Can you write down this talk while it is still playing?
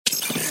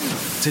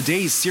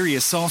Today's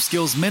Serious Soft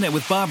Skills Minute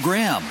with Bob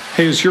Graham.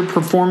 Hey, is your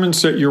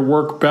performance at your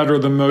work better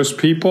than most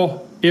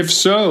people? If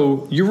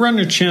so, you run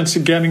a chance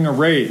of getting a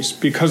raise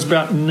because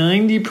about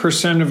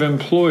 90% of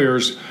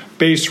employers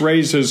base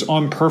raises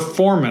on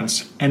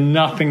performance and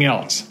nothing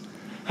else.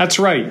 That's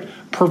right,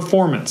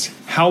 performance.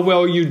 How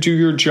well you do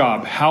your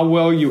job, how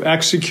well you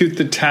execute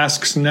the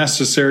tasks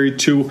necessary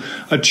to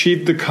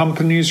achieve the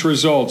company's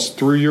results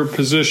through your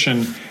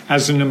position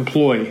as an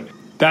employee.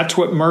 That's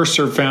what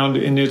Mercer found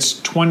in its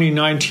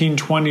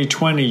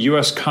 2019-2020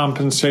 U.S.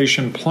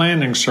 Compensation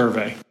Planning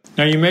Survey.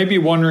 Now, you may be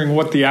wondering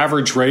what the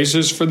average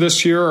raises for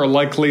this year are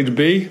likely to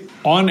be.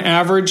 On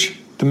average,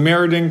 the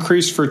merit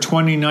increase for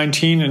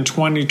 2019 and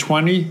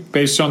 2020,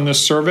 based on this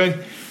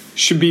survey,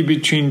 should be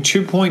between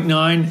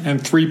 2.9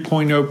 and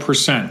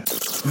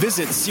 3.0%.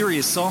 Visit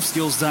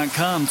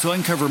SeriousSoftSkills.com to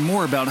uncover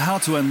more about how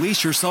to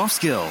unleash your soft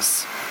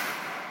skills.